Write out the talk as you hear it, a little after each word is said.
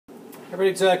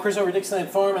Everybody, it's Chris over at Dixieland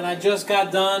Farm, and I just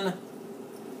got done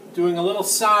doing a little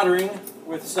soldering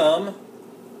with some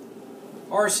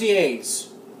RCAs.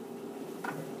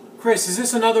 Chris, is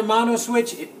this another mono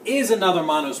switch? It is another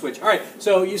mono switch. Alright,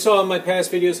 so you saw in my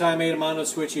past videos how I made a mono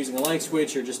switch using a light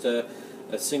switch or just a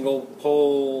single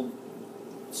pole,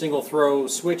 single throw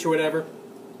switch or whatever.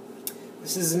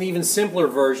 This is an even simpler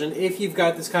version if you've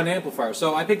got this kind of amplifier.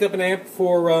 So I picked up an amp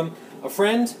for a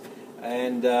friend,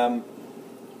 and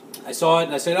I saw it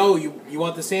and I said, "Oh, you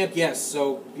want this amp?" Yes.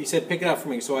 So he said, "Pick it up for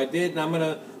me." So I did, and I'm going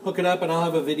to hook it up, and I'll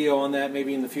have a video on that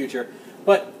maybe in the future.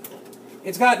 But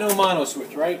it's got no mono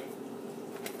switch, right?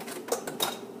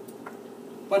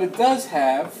 But it does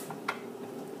have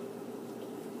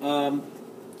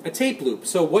a tape loop.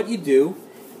 So what you do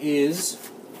is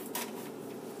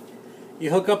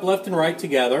you hook up left and right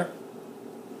together,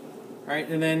 right,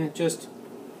 and then just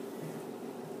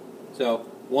so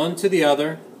one to the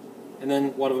other, and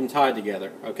then one of them tied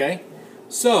together, okay?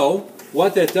 So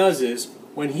what that does is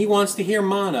when he wants to hear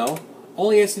mono,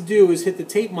 all he has to do is hit the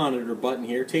tape monitor button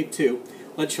here, tape 2,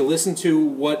 lets you listen to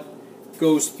what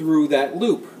goes through that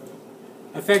loop,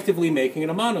 effectively making it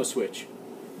a mono switch.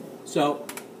 So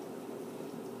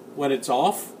when it's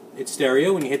off, it's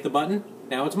stereo. When you hit the button,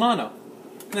 now it's mono.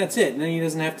 And that's it. And then he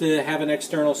doesn't have to have an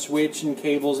external switch and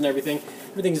cables and everything.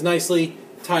 Everything's nicely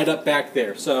tied up back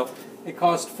there. So it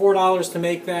cost $4 to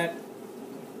make that,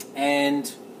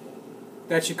 and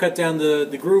that should cut down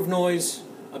the groove noise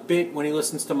a bit when he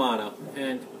listens to mono.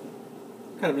 And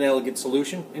kind of an elegant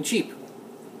solution, and cheap.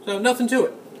 So nothing to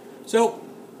it. So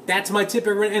that's my tip.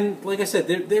 And like I said,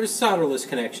 there's solderless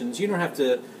connections. You don't have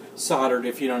to solder it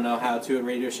if you don't know how to at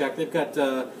Radio Shack. They've got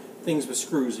things with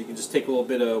screws. You can just take a little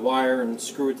bit of wire and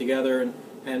screw it together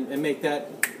and make that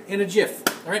in a jiff.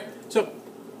 Alright? So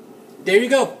there you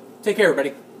go. Take care,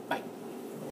 everybody.